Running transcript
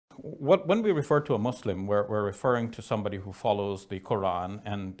when we refer to a Muslim, we're referring to somebody who follows the Quran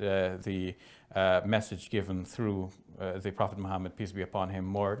and the message given through the Prophet Muhammad, peace be upon him,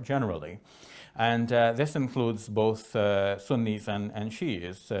 more generally. And this includes both Sunnis and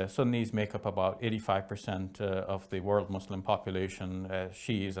Shias. Sunnis make up about 85% of the world Muslim population,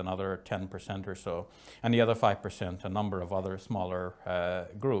 Shias another 10% or so, and the other 5%, a number of other smaller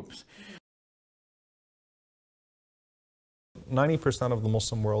groups. 90% of the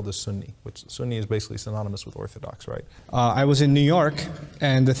Muslim world is Sunni, which Sunni is basically synonymous with Orthodox, right? I was in New York,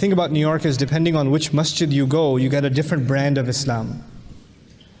 and the thing about New York is depending on which masjid you go, you get a different brand of Islam.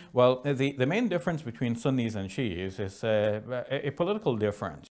 Well, the main difference between Sunnis and Shias is a political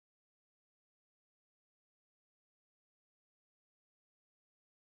difference.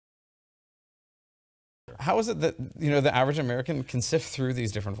 How is it that, the average American can sift through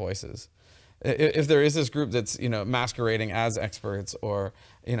these different voices? If there is this group that's, masquerading as experts, or,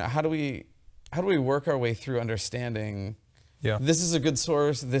 how do we work our way through understanding, this is a good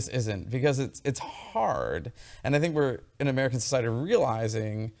source, this isn't? Because it's hard. And I think we're in American society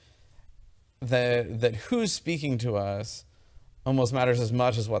realizing that who's speaking to us almost matters as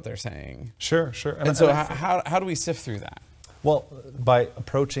much as what they're saying. Sure, sure. And so how do we sift through that? Well, by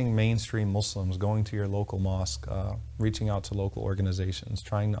approaching mainstream Muslims, going to your local mosque, reaching out to local organizations,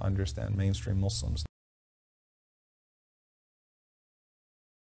 trying to understand mainstream Muslims.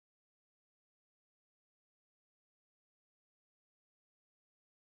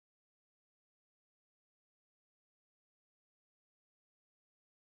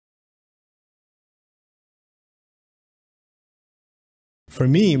 For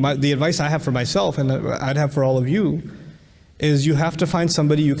me, the advice I have for myself, and I'd have for all of you, is you have to find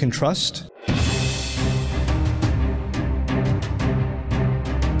somebody you can trust.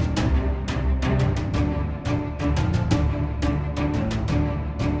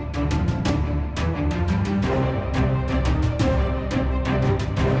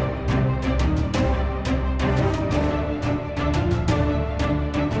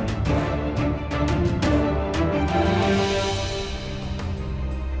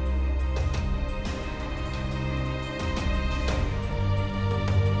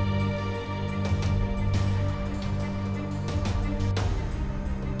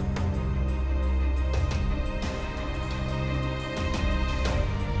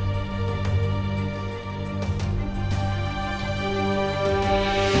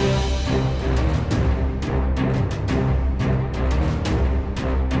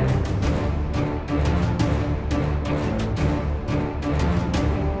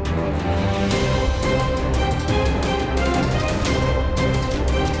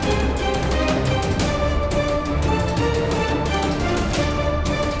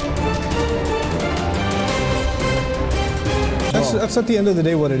 That's at the end of the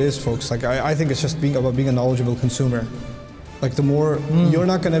day what it is, folks. Like I think it's just about being a knowledgeable consumer. Like the more you're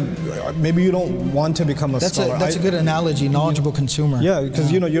not gonna, maybe you don't want to become a scholar. That's a good analogy, knowledgeable consumer. Yeah, because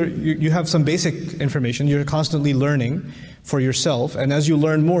you have some basic information. You're constantly learning for yourself, and as you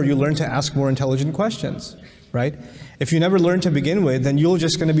learn more, you learn to ask more intelligent questions, right? If you never learn to begin with, then you're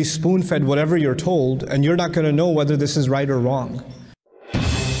just going to be spoon-fed whatever you're told, and you're not going to know whether this is right or wrong.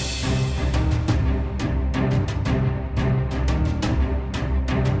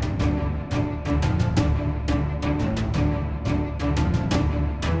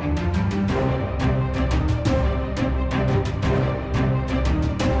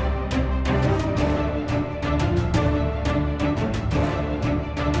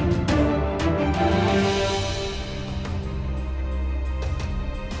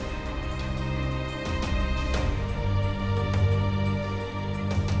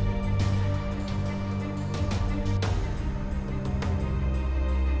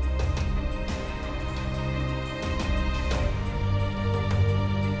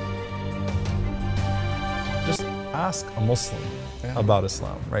 Ask a Muslim about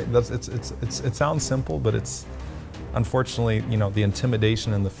Islam, right? It sounds simple, but it's unfortunately, the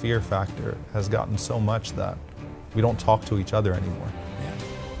intimidation and the fear factor has gotten so much that we don't talk to each other anymore.